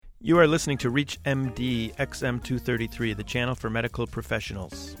You are listening to ReachMD XM233, the channel for medical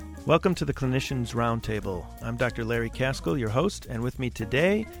professionals. Welcome to the Clinicians Roundtable. I'm Dr. Larry Caskell, your host, and with me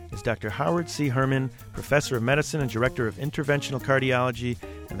today is Dr. Howard C. Herman, Professor of Medicine and Director of Interventional Cardiology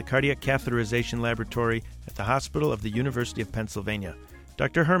and the Cardiac Catheterization Laboratory at the Hospital of the University of Pennsylvania.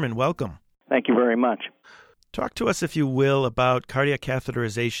 Dr. Herman, welcome. Thank you very much. Talk to us, if you will, about cardiac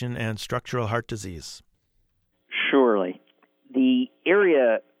catheterization and structural heart disease. Surely. The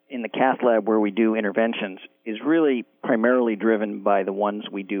area in the cath lab where we do interventions is really primarily driven by the ones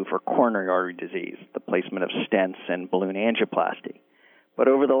we do for coronary artery disease, the placement of stents and balloon angioplasty. But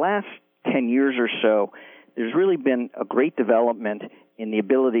over the last 10 years or so, there's really been a great development in the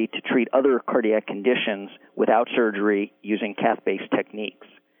ability to treat other cardiac conditions without surgery using cath-based techniques.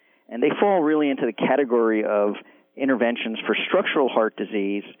 And they fall really into the category of interventions for structural heart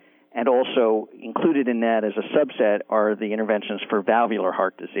disease, and also included in that as a subset are the interventions for valvular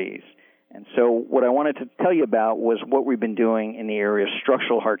heart disease. And so what I wanted to tell you about was what we've been doing in the area of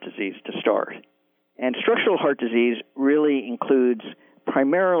structural heart disease to start. And structural heart disease really includes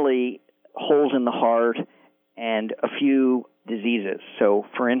primarily holes in the heart and a few diseases. So,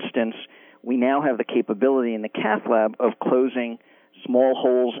 for instance, we now have the capability in the cath lab of closing small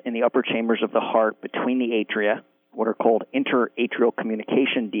holes in the upper chambers of the heart between the atria, what are called interatrial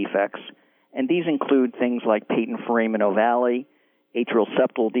communication defects, and these include things like patent foramen ovale, atrial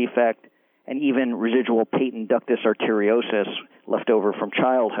septal defect, and even residual patent ductus arteriosus left over from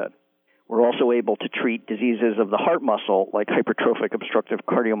childhood. We're also able to treat diseases of the heart muscle like hypertrophic obstructive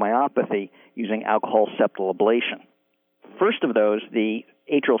cardiomyopathy using alcohol septal ablation. First of those, the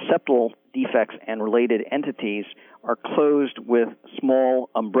atrial septal defects and related entities are closed with small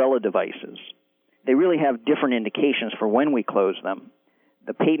umbrella devices. They really have different indications for when we close them.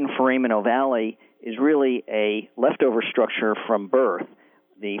 The patent foramen ovale is really a leftover structure from birth.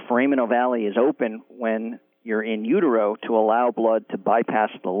 The foramen ovale is open when you're in utero to allow blood to bypass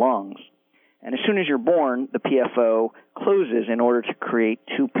the lungs. And as soon as you're born, the PFO closes in order to create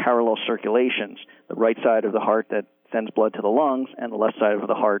two parallel circulations, the right side of the heart that sends blood to the lungs and the left side of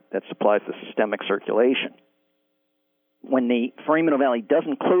the heart that supplies the systemic circulation. When the foramen ovale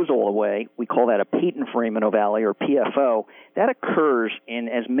doesn't close all the way, we call that a patent foramen ovale, or PFO. That occurs in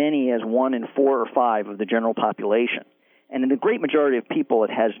as many as 1 in 4 or 5 of the general population. And in the great majority of people,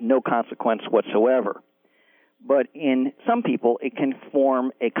 it has no consequence whatsoever. But in some people, it can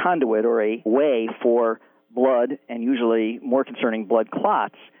form a conduit or a way for blood, and usually more concerning blood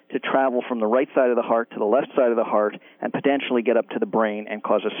clots, to travel from the right side of the heart to the left side of the heart and potentially get up to the brain and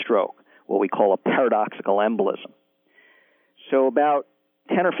cause a stroke, what we call a paradoxical embolism. So about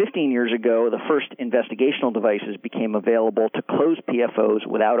 10 or 15 years ago, the first investigational devices became available to close PFOs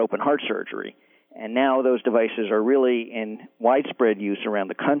without open heart surgery. And now those devices are really in widespread use around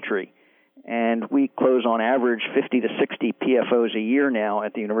the country. And we close on average 50 to 60 PFOs a year now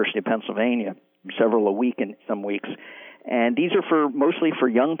at the University of Pennsylvania, several a week in some weeks. And these are mostly for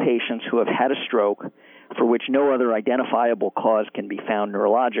young patients who have had a stroke for which no other identifiable cause can be found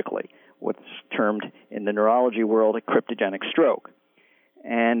neurologically, what's termed in the neurology world a cryptogenic stroke.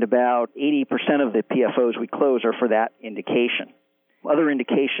 And about 80% of the PFOs we close are for that indication. Other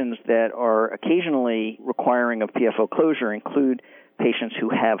indications that are occasionally requiring of PFO closure include patients who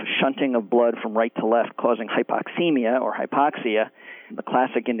have shunting of blood from right to left causing hypoxemia or hypoxia, the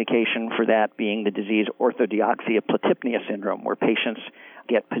classic indication for that being the disease orthodeoxyaplatipnia syndrome, where patients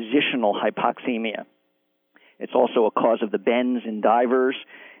get positional hypoxemia. It's also a cause of the bends in divers,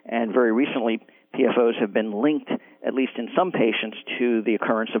 and very recently, PFOs have been linked, at least in some patients, to the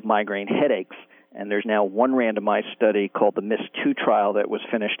occurrence of migraine headaches. And there's now one randomized study called the MIST-2 trial that was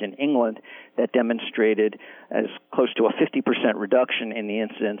finished in England that demonstrated as close to a 50% reduction in the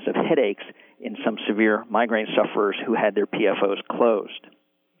incidence of headaches in some severe migraine sufferers who had their PFOs closed.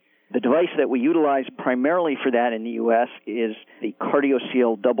 The device that we utilize primarily for that in the U.S. is the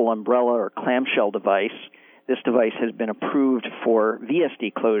CardioSeal double umbrella or clamshell device. This device has been approved for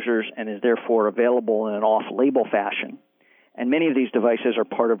VSD closures and is therefore available in an off-label fashion. And many of these devices are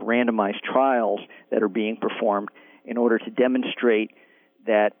part of randomized trials that are being performed in order to demonstrate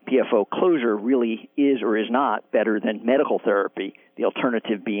that PFO closure really is or is not better than medical therapy, the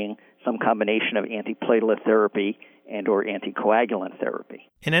alternative being some combination of antiplatelet therapy and or anticoagulant therapy.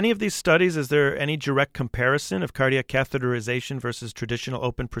 In any of these studies, is there any direct comparison of cardiac catheterization versus traditional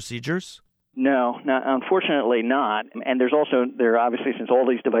open procedures? No, unfortunately not. And there obviously, since all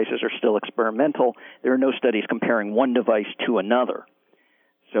these devices are still experimental, there are no studies comparing one device to another.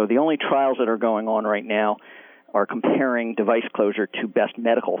 So the only trials that are going on right now are comparing device closure to best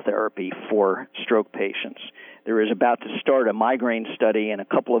medical therapy for stroke patients. There is about to start a migraine study, and a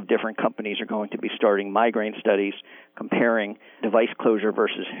couple of different companies are going to be starting migraine studies comparing device closure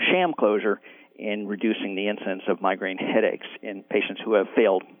versus sham closure in reducing the incidence of migraine headaches in patients who have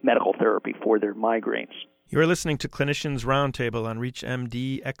failed medical therapy for their migraines. You're listening to Clinicians Roundtable on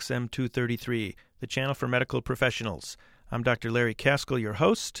ReachMD XM233, the channel for medical professionals. I'm Dr. Larry Kaskel, your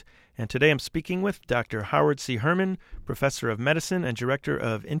host, and today I'm speaking with Dr. Howard C. Herman, Professor of Medicine and Director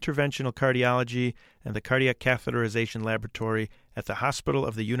of Interventional Cardiology and the Cardiac Catheterization Laboratory at the Hospital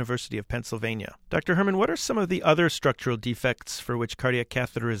of the University of Pennsylvania. Dr. Herman, what are some of the other structural defects for which cardiac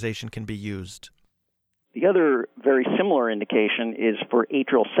catheterization can be used? The other very similar indication is for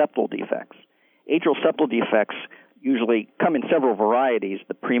atrial septal defects. Atrial septal defects usually come in several varieties.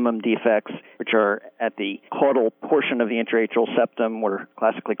 The primum defects, which are at the caudal portion of the intraatrial septum, what are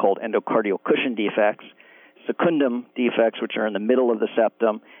classically called endocardial cushion defects. Secundum defects, which are in the middle of the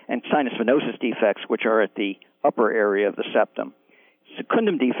septum, and sinus venosus defects, which are at the upper area of the septum.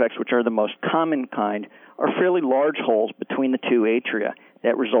 Secundum defects, which are the most common kind, are fairly large holes between the two atria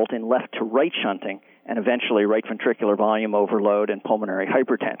that result in left to right shunting and eventually right ventricular volume overload and pulmonary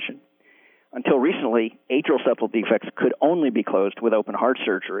hypertension. Until recently, atrial septal defects could only be closed with open heart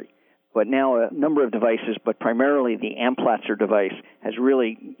surgery. But now a number of devices, but primarily the Amplatzer device, has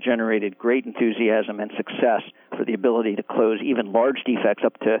really generated great enthusiasm and success for the ability to close even large defects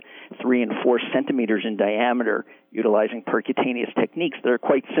up to 3 and 4 centimeters in diameter, utilizing percutaneous techniques that are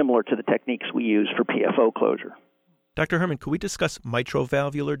quite similar to the techniques we use for PFO closure. Dr. Herman, could we discuss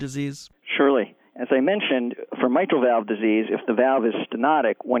mitral-valvular disease? Surely. As I mentioned, for mitral valve disease, if the valve is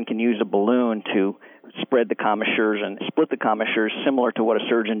stenotic, one can use a balloon to spread the commissures and split the commissures, similar to what a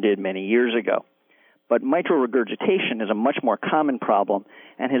surgeon did many years ago. But mitral regurgitation is a much more common problem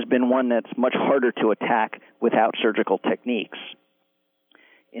and has been one that's much harder to attack without surgical techniques.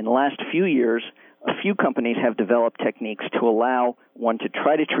 In the last few years, a few companies have developed techniques to allow one to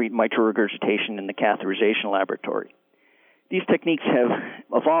try to treat mitral regurgitation in the catheterization laboratory. These techniques have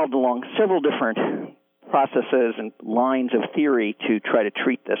evolved along several different processes and lines of theory to try to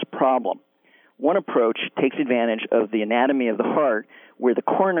treat this problem. One approach takes advantage of the anatomy of the heart, where the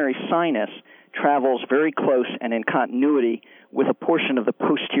coronary sinus travels very close and in continuity with a portion of the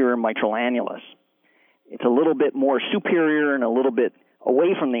posterior mitral annulus. It's a little bit more superior and a little bit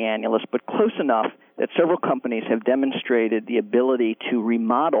away from the annulus, but close enough that several companies have demonstrated the ability to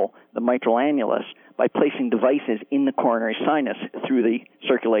remodel the mitral annulus by placing devices in the coronary sinus through the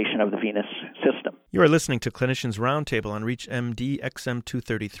circulation of the venous system. You are listening to Clinicians Roundtable on ReachMD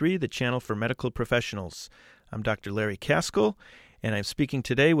XM233, the channel for medical professionals. I'm Dr. Larry Kaskel, and I'm speaking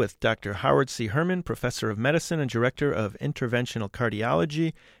today with Dr. Howard C. Herman, Professor of Medicine and Director of Interventional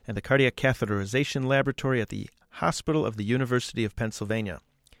Cardiology and the Cardiac Catheterization Laboratory at the Hospital of the University of Pennsylvania.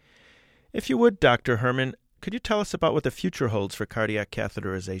 If you would, Dr. Herman, could you tell us about what the future holds for cardiac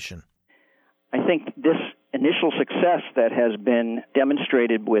catheterization? I think this initial success that has been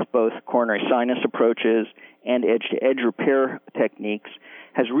demonstrated with both coronary sinus approaches and edge-to-edge repair techniques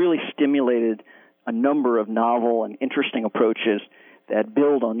has really stimulated a number of novel and interesting approaches that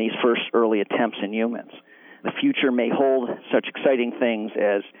build on these first early attempts in humans. The future may hold such exciting things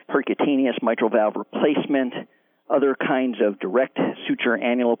as percutaneous mitral valve replacement, other kinds of direct suture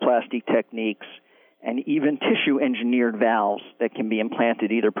annuloplasty techniques, and even tissue-engineered valves that can be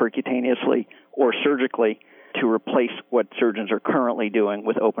implanted either percutaneously or surgically to replace what surgeons are currently doing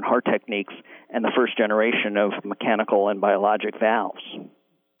with open heart techniques and the first generation of mechanical and biologic valves.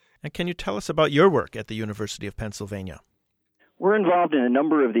 And can you tell us about your work at the University of Pennsylvania? We're involved in a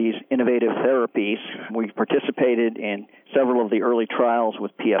number of these innovative therapies. We've participated in several of the early trials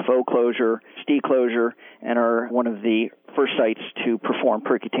with PFO closure, ST closure, and are one of the first sites to perform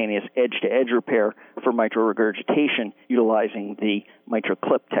percutaneous edge-to-edge repair for mitral regurgitation utilizing the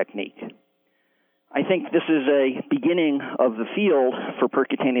MitraClip technique. I think this is a beginning of the field for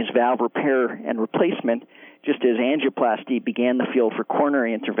percutaneous valve repair and replacement, just as angioplasty began the field for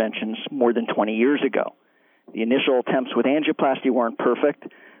coronary interventions more than 20 years ago. The initial attempts with angioplasty weren't perfect,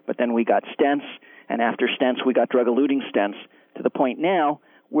 but then we got stents, and after stents we got drug-eluting stents, to the point now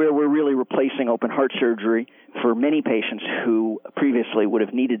where we're really replacing open heart surgery for many patients who previously would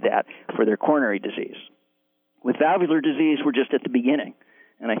have needed that for their coronary disease. With valvular disease, we're just at the beginning,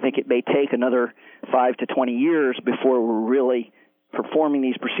 and I think it may take another 5 to 20 years before we're really performing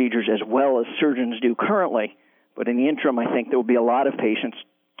these procedures as well as surgeons do currently. But in the interim, I think there will be a lot of patients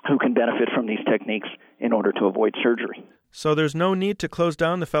who can benefit from these techniques in order to avoid surgery. So there's no need to close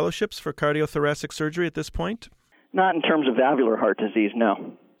down the fellowships for cardiothoracic surgery at this point? Not in terms of valvular heart disease,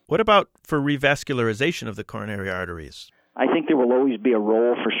 no. What about for revascularization of the coronary arteries? I think there will always be a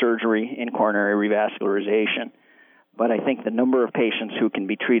role for surgery in coronary revascularization, but I think the number of patients who can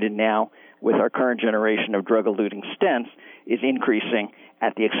be treated now with our current generation of drug-eluting stents is increasing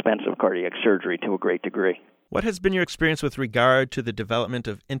at the expense of cardiac surgery to a great degree. What has been your experience with regard to the development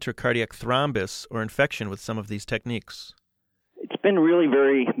of intracardiac thrombus or infection with some of these techniques? It's been really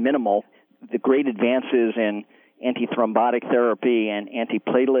very minimal. The great advances in antithrombotic therapy and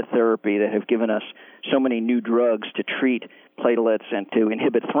antiplatelet therapy that have given us so many new drugs to treat platelets and to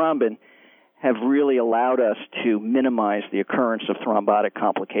inhibit thrombin have really allowed us to minimize the occurrence of thrombotic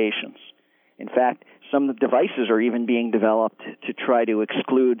complications. In fact, some devices are even being developed to try to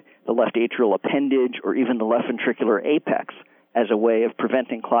exclude the left atrial appendage or even the left ventricular apex as a way of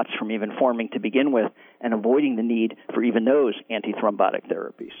preventing clots from even forming to begin with and avoiding the need for even those antithrombotic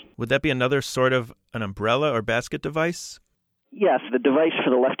therapies. Would that be another sort of an umbrella or basket device? Yes, the device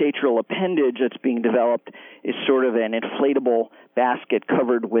for the left atrial appendage that's being developed is sort of an inflatable basket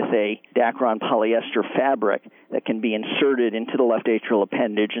covered with a Dacron polyester fabric that can be inserted into the left atrial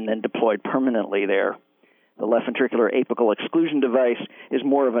appendage and then deployed permanently there. The left ventricular apical exclusion device is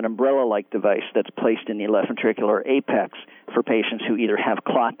more of an umbrella-like device that's placed in the left ventricular apex for patients who either have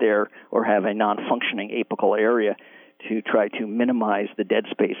clot there or have a non-functioning apical area to try to minimize the dead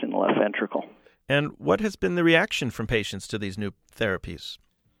space in the left ventricle. And what has been the reaction from patients to these new therapies?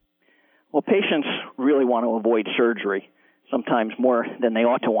 Well, patients really want to avoid surgery, sometimes more than they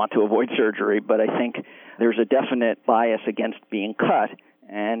ought to want to avoid surgery, but I think there's a definite bias against being cut.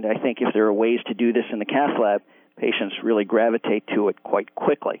 And I think if there are ways to do this in the cath lab, patients really gravitate to it quite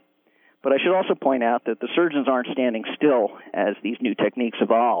quickly. But I should also point out that the surgeons aren't standing still as these new techniques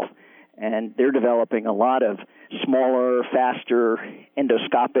evolve, and they're developing a lot of smaller, faster,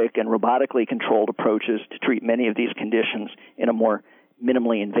 endoscopic and robotically controlled approaches to treat many of these conditions in a more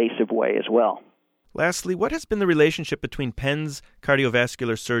minimally invasive way as well. Lastly, what has been the relationship between Penn's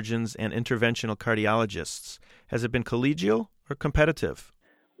cardiovascular surgeons and interventional cardiologists? Has it been collegial or competitive?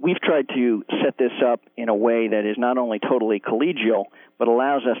 We've tried to set this up in a way that is not only totally collegial, but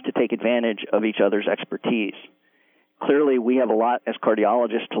allows us to take advantage of each other's expertise. Clearly, we have a lot as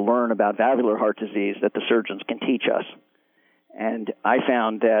cardiologists to learn about valvular heart disease that the surgeons can teach us. And I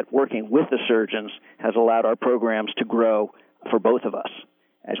found that working with the surgeons has allowed our programs to grow for both of us.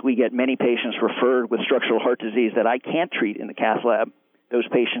 As we get many patients referred with structural heart disease that I can't treat in the cath lab, those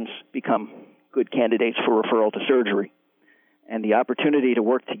patients become good candidates for referral to surgery. And the opportunity to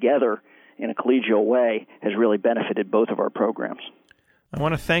work together in a collegial way has really benefited both of our programs. I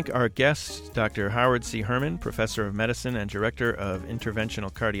want to thank our guest, Dr. Howard C. Herman, Professor of Medicine and Director of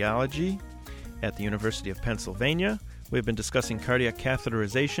Interventional Cardiology at the University of Pennsylvania. We've been discussing cardiac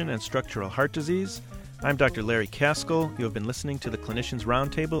catheterization and structural heart disease. I'm Dr. Larry Kaskel. You have been listening to the Clinicians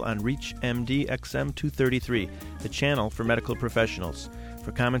Roundtable on ReachMD XM 233, the channel for medical professionals.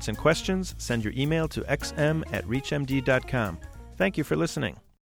 For comments and questions, send your email to xm@reachmd.com. Thank you for listening.